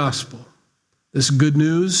rosy gospel. This good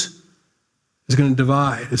news is going to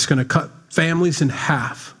divide. It's going to cut families in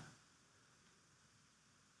half.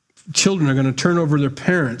 Children are going to turn over their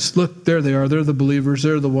parents. Look, there they are. They're the believers.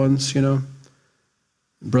 They're the ones,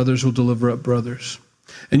 Brothers will deliver up brothers.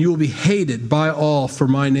 And you will be hated by all for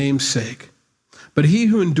my name's sake. But he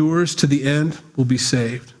who endures to the end will be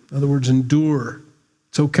saved. In other words, endure.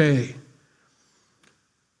 It's okay.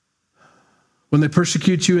 When they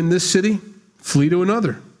persecute you in this city, flee to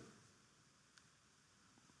another.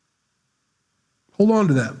 Hold on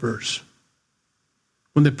to that verse.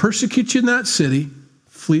 When they persecute you in that city,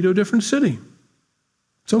 flee to a different city.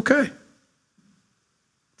 It's okay.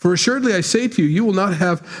 For assuredly I say to you, you will not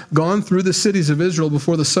have gone through the cities of Israel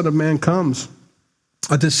before the Son of Man comes.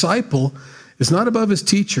 A disciple is not above his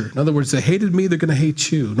teacher. In other words, they hated me, they're going to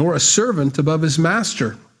hate you. Nor a servant above his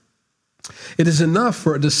master. It is enough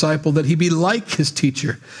for a disciple that he be like his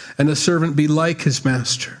teacher, and a servant be like his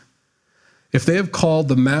master. If they have called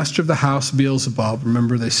the master of the house Beelzebub,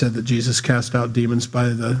 remember they said that Jesus cast out demons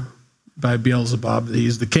by Beelzebub.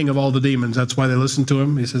 He's the king of all the demons. That's why they listen to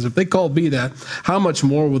him. He says, if they called me that, how much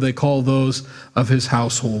more will they call those of his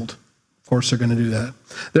household? Of course, they're going to do that.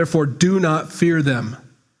 Therefore, do not fear them.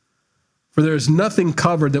 For there is nothing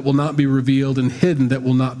covered that will not be revealed and hidden that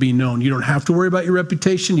will not be known. You don't have to worry about your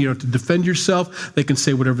reputation. You don't have to defend yourself. They can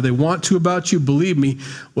say whatever they want to about you. Believe me,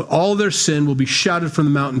 all their sin will be shouted from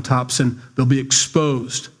the mountaintops and they'll be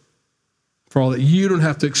exposed. For all that, you don't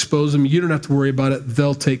have to expose them. You don't have to worry about it.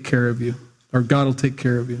 They'll take care of you, or God will take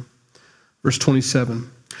care of you. Verse 27.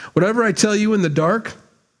 Whatever I tell you in the dark,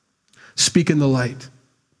 speak in the light.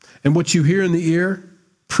 And what you hear in the ear,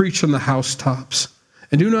 preach on the housetops.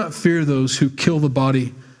 And do not fear those who kill the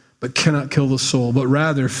body, but cannot kill the soul, but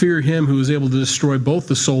rather fear him who is able to destroy both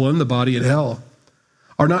the soul and the body in hell.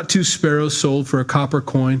 Are not 2 sparrows sold for a copper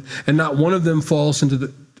coin, and not one of them falls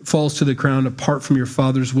into falls to the ground apart from your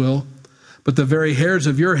Father's will, but the very hairs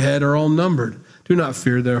of your head are all numbered. Do not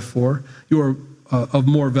fear, therefore. You are of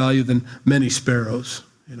more value than many sparrows.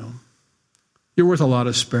 You're worth a lot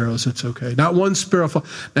of sparrows. It's okay. Not one sparrow fall.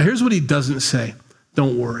 Now, here's what he doesn't say.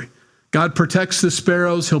 Don't worry. God protects the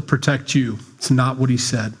sparrows. He'll protect you. It's not what he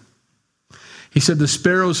said. He said the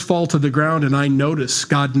sparrows fall to the ground, and I notice.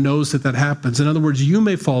 God knows that happens. In other words, you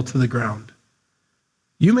may fall to the ground.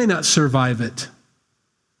 You may not survive it.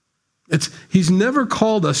 He's never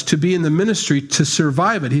called us to be in the ministry to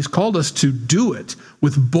survive it. He's called us to do it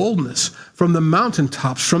with boldness from the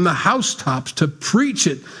mountaintops, from the housetops, to preach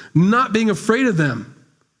it, not being afraid of them.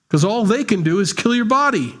 Because all they can do is kill your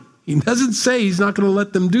body. He doesn't say he's not going to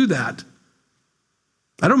let them do that.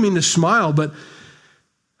 I don't mean to smile, but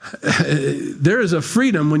there is a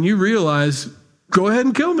freedom when you realize, go ahead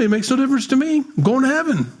and kill me. It makes no difference to me. I'm going to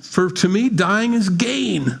heaven. For to me, dying is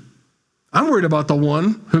gain. I'm worried about the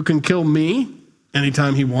one who can kill me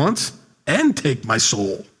anytime he wants and take my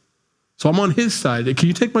soul. So I'm on his side. Can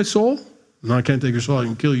you take my soul? No, I can't take your soul. I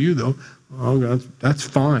can kill you, though. Oh, God, that's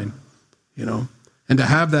fine. And to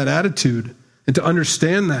have that attitude and to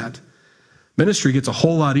understand that, ministry gets a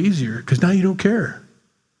whole lot easier because now you don't care.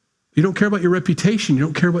 You don't care about your reputation. You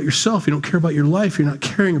don't care about yourself. You don't care about your life. You're not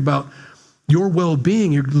caring about your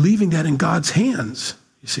well-being. You're leaving that in God's hands,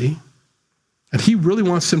 you see. And he really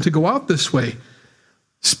wants them to go out this way.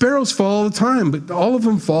 Sparrows fall all the time, but all of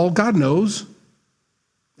them fall, God knows.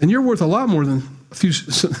 And you're worth a lot more than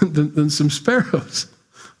than some sparrows.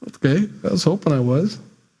 Okay, I was hoping I was.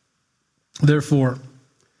 Therefore,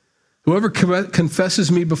 whoever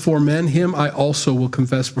confesses me before men, him I also will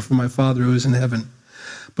confess before my Father who is in heaven.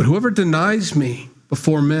 But whoever denies me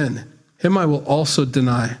before men, him I will also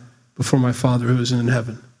deny before my Father who is in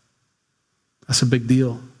heaven. That's a big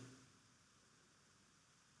deal.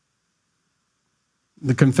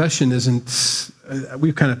 The confession isn't,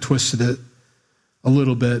 we've kind of twisted it a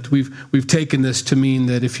little bit. We've taken this to mean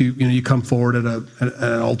that if you come forward at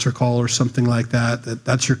an altar call or something like that,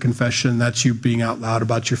 that's your confession, that's you being out loud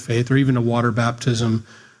about your faith, or even a water baptism,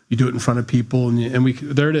 you do it in front of people, and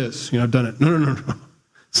there it is, I've done it. No.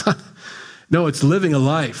 It's not, no, it's living a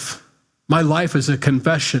life. My life is a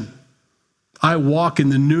confession. I walk in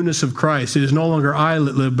the newness of Christ. It is no longer I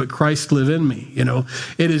that live, but Christ live in me.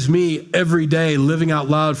 It is me every day living out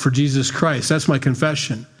loud for Jesus Christ. That's my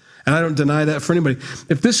confession. And I don't deny that for anybody.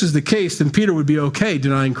 If this is the case, then Peter would be okay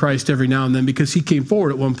denying Christ every now and then because he came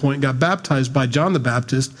forward at one point, got baptized by John the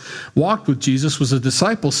Baptist, walked with Jesus, was a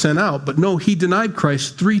disciple sent out. But no, he denied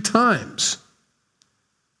Christ 3 times.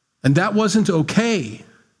 And that wasn't okay.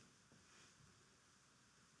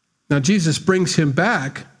 Now, Jesus brings him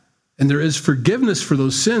back. And there is forgiveness for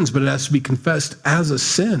those sins, but it has to be confessed as a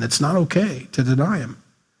sin. It's not okay to deny him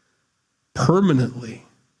permanently,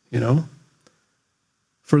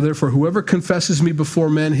 For therefore, whoever confesses me before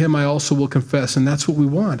men, him I also will confess. And that's what we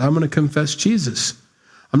want. I'm going to confess Jesus.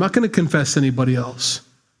 I'm not going to confess anybody else,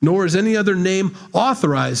 nor is any other name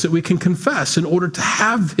authorized that we can confess in order to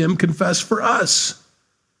have him confess for us.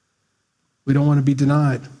 We don't want to be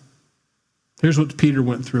denied. Here's what Peter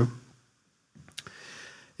went through.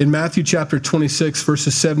 In Matthew chapter 26,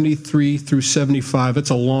 verses 73 through 75, it's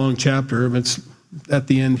a long chapter. It's at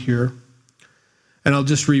the end here. And I'll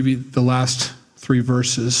just read the last 3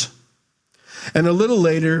 verses. And a little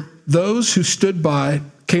later, those who stood by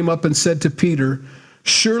came up and said to Peter,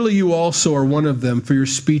 surely you also are one of them, for your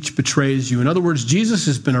speech betrays you. In other words, Jesus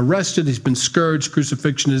has been arrested. He's been scourged.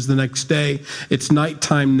 Crucifixion is the next day. It's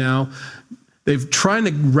nighttime now. They've trying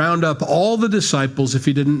to round up all the disciples, if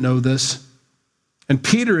you didn't know this. And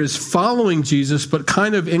Peter is following Jesus, but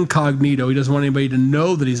kind of incognito. He doesn't want anybody to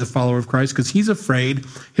know that he's a follower of Christ because he's afraid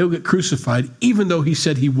he'll get crucified, even though he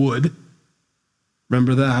said he would.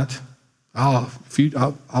 Remember that. I'll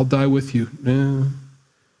die with you. Yeah.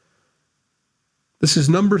 This is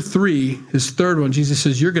number 3, his third one. Jesus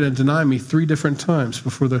says, you're going to deny me 3 different times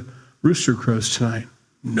before the rooster crows tonight.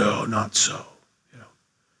 No, not so.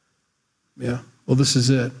 Yeah, well, this is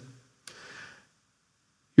it.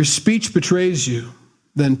 Your speech betrays you.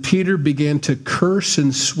 Then Peter began to curse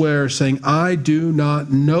and swear, saying, I do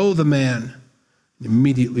not know the man. And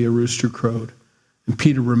immediately a rooster crowed. And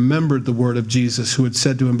Peter remembered the word of Jesus, who had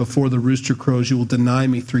said to him, before the rooster crows, you will deny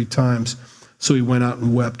me 3 times. So he went out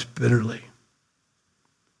and wept bitterly.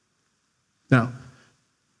 Now,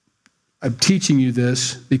 I'm teaching you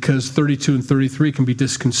this because 32 and 33 can be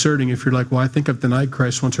disconcerting if you're like, well, I think I've denied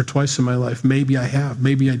Christ once or twice in my life. Maybe I have.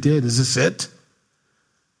 Maybe I did. Is this it?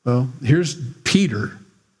 Well, here's Peter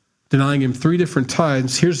denying him 3 different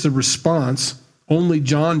times. Here's the response. Only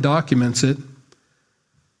John documents it.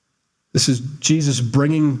 This is Jesus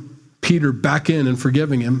bringing Peter back in and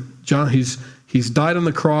forgiving him. John, he's died on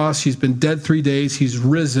the cross. He's been dead 3 days. He's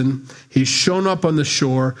risen. He's shown up on the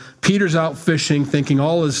shore. Peter's out fishing, thinking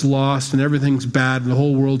all is lost and everything's bad and the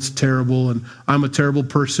whole world's terrible and I'm a terrible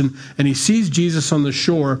person. And he sees Jesus on the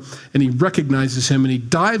shore and he recognizes him and he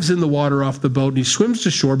dives in the water off the boat and he swims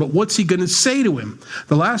to shore. But what's he going to say to him?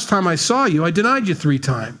 The last time I saw you, I denied you 3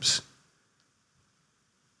 times.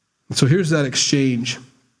 And so here's that exchange.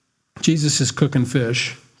 Jesus is cooking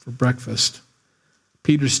fish for breakfast.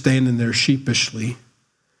 Peter's standing there sheepishly.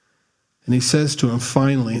 And he says to him,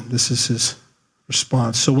 finally, this is his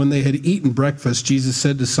response. So when they had eaten breakfast, Jesus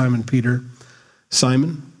said to Simon Peter,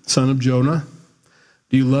 Simon, son of Jonah,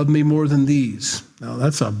 do you love me more than these? Now,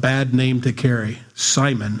 that's a bad name to carry.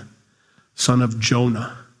 Simon, son of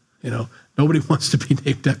Jonah. Nobody wants to be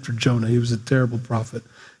named after Jonah. He was a terrible prophet,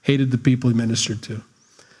 hated the people he ministered to.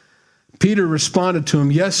 Peter responded to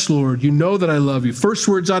him, yes, Lord, you know that I love you. First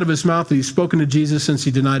words out of his mouth that he's spoken to Jesus since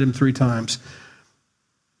he denied him 3 times.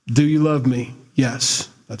 Do you love me? Yes.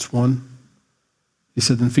 That's one. He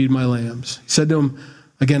said, then feed my lambs. He said to him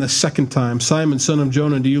again a second time, Simon, son of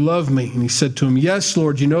Jonah, do you love me? And he said to him, yes,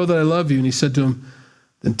 Lord, you know that I love you. And he said to him,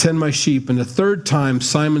 then tend my sheep. And the third time,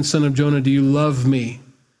 Simon, son of Jonah, do you love me?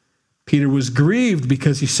 Peter was grieved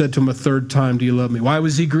because he said to him a third time, do you love me? Why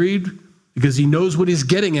was he grieved? Because he knows what he's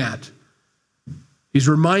getting at. He's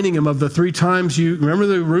reminding him of the 3 times you remember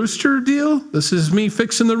the rooster deal? This is me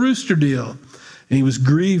fixing the rooster deal. And he was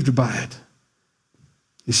grieved by it.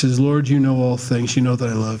 He says, Lord, you know all things. You know that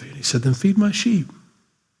I love you. And he said, then feed my sheep.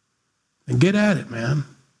 And get at it, man.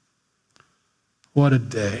 What a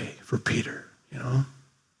day for Peter,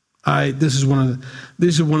 This is one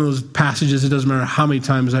of those passages, it doesn't matter how many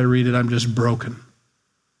times I read it, I'm just broken.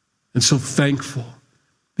 And so thankful.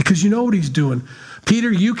 Because you know what he's doing.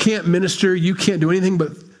 Peter, you can't minister, you can't do anything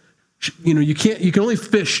but, you can only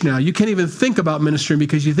fish now. You can't even think about ministering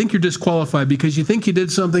because you think you're disqualified, because you think you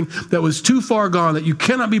did something that was too far gone, that you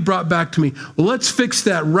cannot be brought back to me. Well, let's fix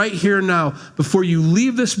that right here now before you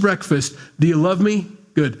leave this breakfast. Do you love me?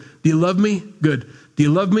 Good. Do you love me? Good. Do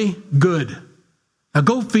you love me? Good. Now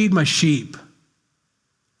go feed my sheep.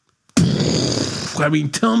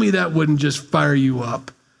 Tell me that wouldn't just fire you up.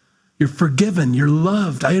 You're forgiven. You're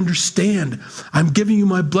loved. I understand. I'm giving you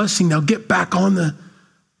my blessing. Now get back on the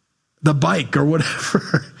bike or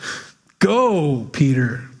whatever. Go,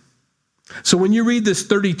 Peter. So when you read this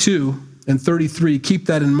 32 and 33, keep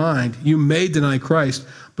that in mind. You may deny Christ,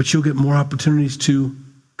 but you'll get more opportunities to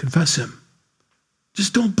confess him.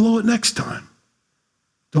 Just don't blow it next time.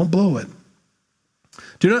 Don't blow it.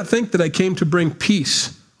 Do not think that I came to bring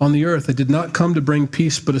peace on the earth. I did not come to bring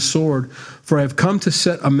peace, but a sword. For I have come to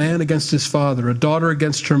set a man against his father, a daughter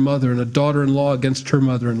against her mother, and a daughter-in-law against her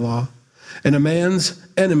mother-in-law. And a man's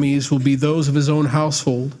enemies will be those of his own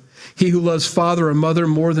household. He who loves father or mother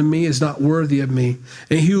more than me is not worthy of me.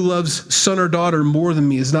 And he who loves son or daughter more than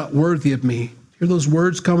me is not worthy of me. Hear those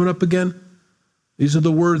words coming up again? These are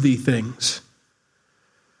the worthy things.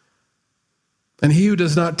 And he who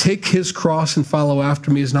does not take his cross and follow after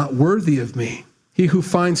me is not worthy of me. He who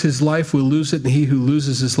finds his life will lose it, and he who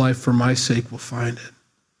loses his life for my sake will find it.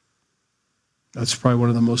 That's probably one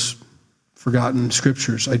of the most forgotten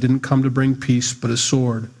scriptures. I didn't come to bring peace, but a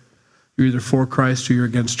sword. You're either for Christ or you're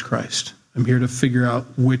against Christ. I'm here to figure out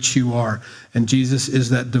which you are. And Jesus is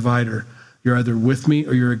that divider. You're either with me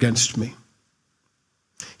or you're against me.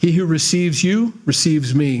 He who receives you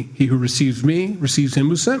receives me. He who receives me receives him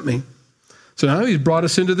who sent me. So now he's brought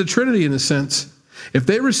us into the Trinity in a sense. If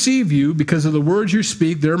they receive you because of the words you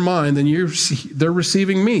speak, they're mine, then they're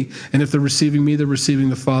receiving me. And if they're receiving me, they're receiving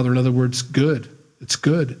the Father. In other words, good. It's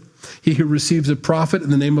good. He who receives a prophet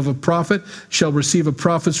in the name of a prophet shall receive a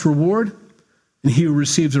prophet's reward. And he who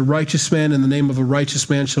receives a righteous man in the name of a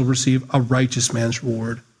righteous man shall receive a righteous man's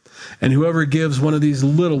reward. And whoever gives one of these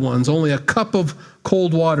little ones only a cup of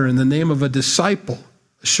cold water in the name of a disciple,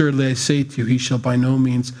 assuredly I say to you, he shall by no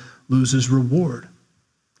means lose his reward.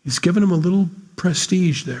 He's given him a little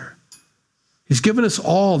prestige there. He's given us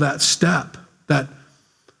all that step, that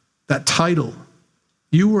title.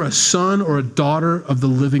 You were a son or a daughter of the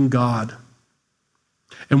living God.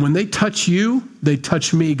 And when they touch you, they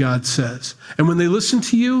touch me, God says. And when they listen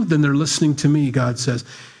to you, then they're listening to me, God says.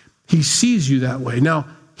 He sees you that way. Now,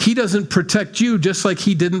 he doesn't protect you just like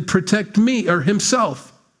he didn't protect me or himself.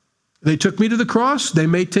 They took me to the cross. They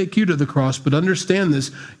may take you to the cross, but understand this.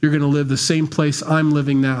 You're going to live the same place I'm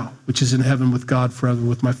living now, which is in heaven with God forever,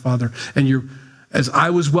 with my Father. And as I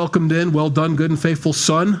was welcomed in, well done, good and faithful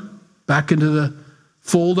son, back into the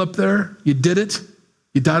fold up there. You did it.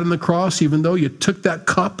 You died on the cross, even though you took that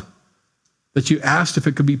cup that you asked if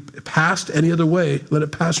it could be passed any other way. Let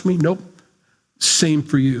it pass me. Nope. Same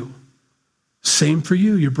for you. Same for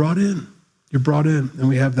you. You're brought in. You're brought in. And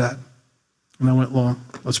we have that. And I went long.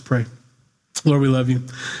 Let's pray. Lord, we love you.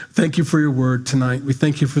 Thank you for your word tonight. We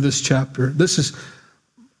thank you for this chapter. This is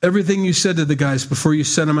everything you said to the guys before you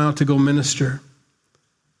sent them out to go minister.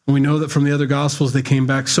 And we know that from the other Gospels, they came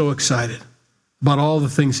back so excited about all the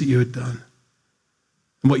things that you had done.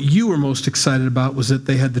 And what you were most excited about was that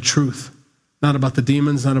they had the truth. Not about the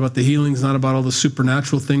demons, not about the healings, not about all the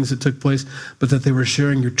supernatural things that took place, but that they were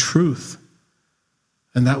sharing your truth.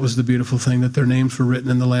 And that was the beautiful thing, that their names were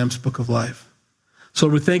written in the Lamb's Book of Life. So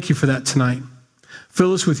we thank you for that tonight.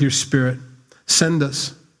 Fill us with your Spirit. Send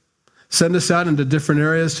us. Send us out into different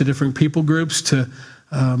areas, to different people groups, to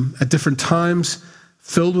at different times,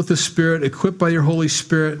 filled with the Spirit, equipped by your Holy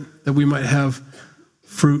Spirit, that we might have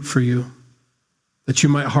fruit for you, that you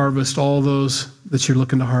might harvest all those that you're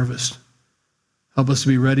looking to harvest. Help us to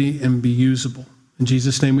be ready and be usable. In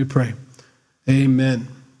Jesus' name we pray. Amen.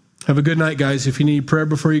 Have a good night, guys. If you need prayer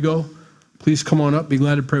before you go, please come on up. Be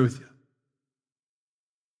glad to pray with you.